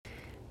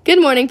Good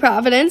morning,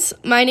 Providence.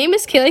 My name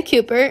is Kaylee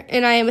Cooper,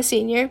 and I am a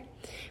senior.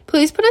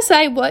 Please put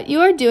aside what you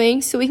are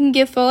doing so we can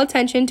give full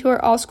attention to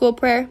our all-school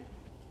prayer.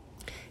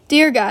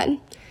 Dear God,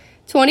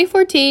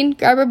 2014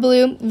 Garber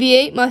Blue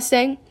V8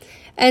 Mustang,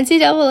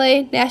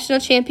 NCAA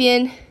National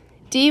Champion,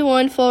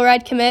 D1 full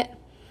ride commit,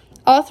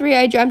 all three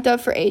I dreamt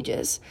of for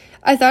ages.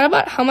 I thought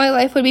about how my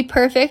life would be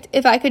perfect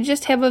if I could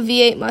just have a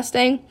V8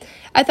 Mustang.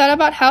 I thought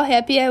about how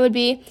happy I would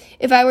be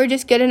if I were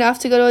just good enough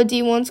to go to a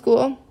D1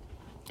 school.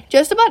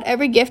 Just about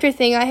every gift or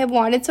thing I have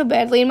wanted so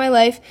badly in my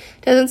life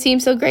doesn't seem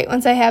so great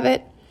once I have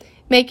it.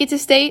 Make it to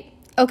state?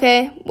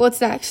 Okay,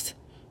 what's next?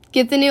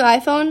 Get the new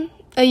iPhone?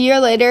 A year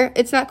later,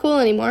 it's not cool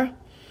anymore.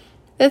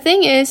 The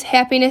thing is,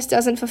 happiness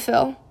doesn't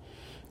fulfill.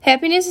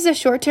 Happiness is a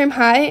short-term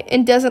high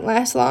and doesn't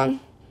last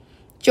long.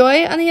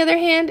 Joy, on the other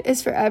hand,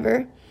 is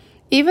forever.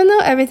 Even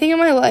though everything in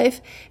my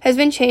life has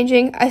been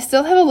changing, I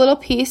still have a little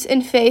peace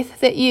and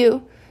faith that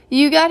you,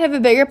 God, have a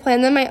bigger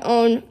plan than my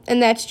own,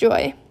 and that's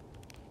joy.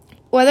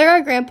 Whether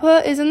our grandpa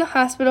is in the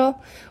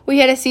hospital, we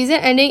had a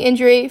season-ending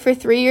injury for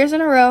 3 years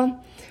in a row,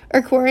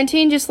 or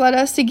quarantine just led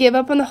us to give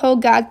up on the whole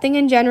God thing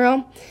in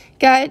general,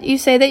 God, you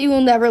say that you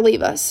will never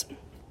leave us.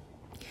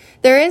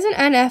 There is an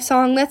NF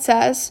song that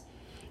says,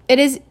 "It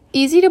is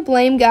easy to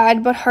blame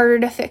God, but harder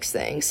to fix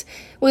things.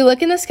 We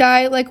look in the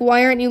sky like,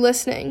 why aren't you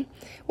listening?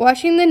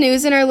 Watching the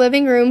news in our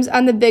living rooms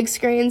on the big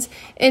screens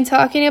and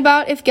talking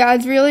about if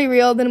God's really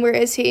real, then where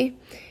is he?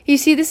 You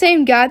see, the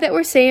same God that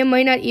we're saying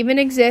might not even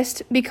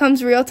exist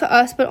becomes real to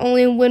us, but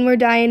only when we're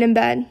dying in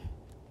bed.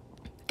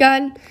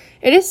 God,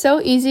 it is so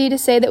easy to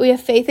say that we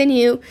have faith in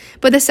you,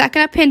 but the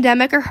second a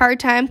pandemic or hard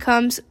time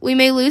comes, we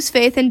may lose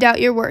faith and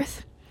doubt your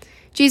worth.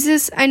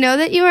 Jesus, I know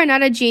that you are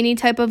not a genie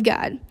type of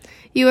God.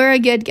 You are a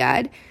good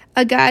God,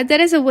 a God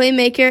that is a way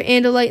maker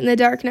and a light in the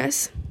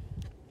darkness.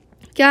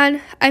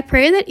 God, I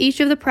pray that each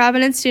of the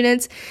Providence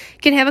students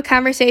can have a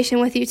conversation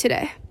with you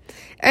today.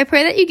 I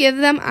pray that you give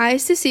them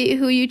eyes to see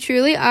who you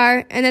truly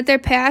are and that their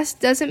past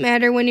doesn't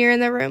matter when you're in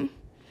the room.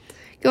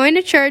 Going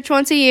to church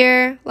once a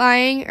year,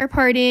 lying or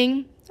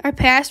partying, our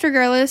past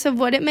regardless of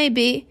what it may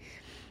be,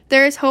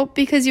 there is hope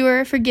because you are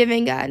a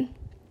forgiving God.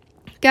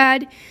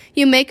 God,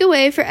 you make a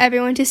way for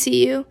everyone to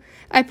see you.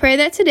 I pray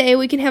that today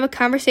we can have a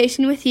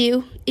conversation with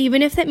you,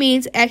 even if that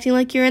means acting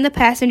like you're in the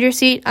passenger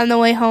seat on the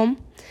way home.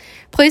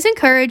 Please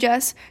encourage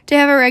us to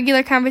have a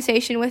regular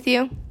conversation with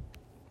you.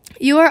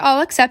 You are all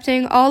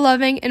accepting, all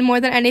loving, and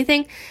more than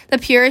anything, the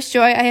purest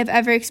joy I have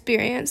ever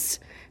experienced.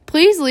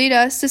 Please lead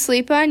us to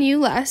sleep on you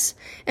less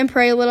and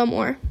pray a little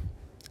more.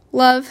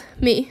 Love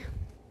me.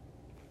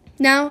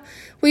 Now,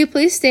 will you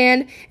please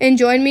stand and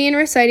join me in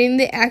reciting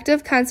the act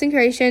of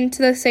consecration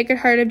to the Sacred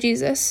Heart of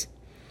Jesus?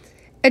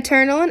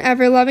 Eternal and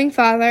ever-loving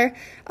Father,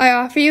 I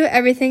offer you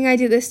everything I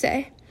do this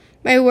day.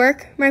 My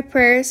work, my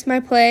prayers, my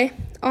play,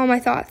 all my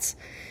thoughts.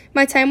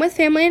 My time with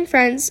family and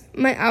friends,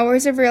 my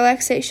hours of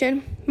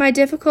relaxation, my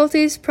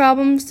difficulties,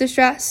 problems,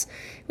 distress,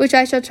 which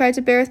I shall try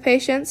to bear with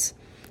patience.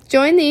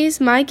 Join these,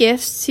 my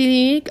gifts, to the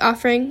unique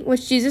offering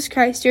which Jesus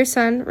Christ, your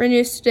Son,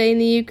 renews today in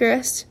the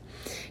Eucharist.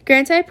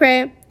 Grant, I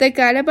pray, that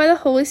guided by the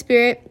Holy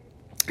Spirit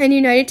and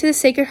united to the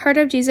Sacred Heart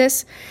of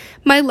Jesus,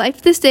 my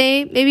life this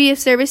day may be of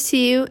service to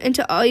you and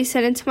to all you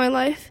sent into my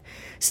life,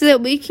 so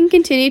that we can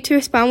continue to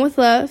respond with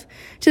love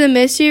to the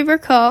mystery of our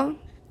call,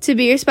 to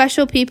be your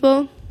special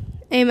people.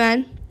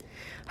 Amen.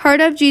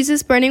 Heart of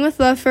Jesus, burning with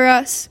love for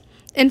us,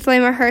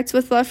 inflame our hearts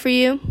with love for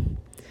you.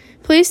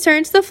 Please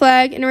turn to the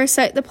flag and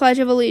recite the Pledge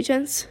of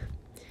Allegiance.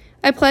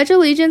 I pledge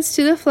allegiance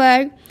to the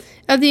flag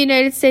of the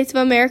United States of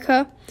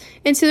America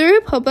and to the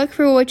republic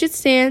for which it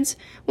stands,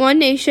 one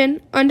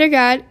nation, under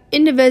God,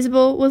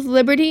 indivisible, with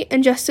liberty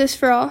and justice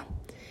for all.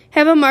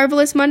 Have a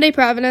marvelous Monday,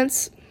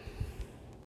 Providence.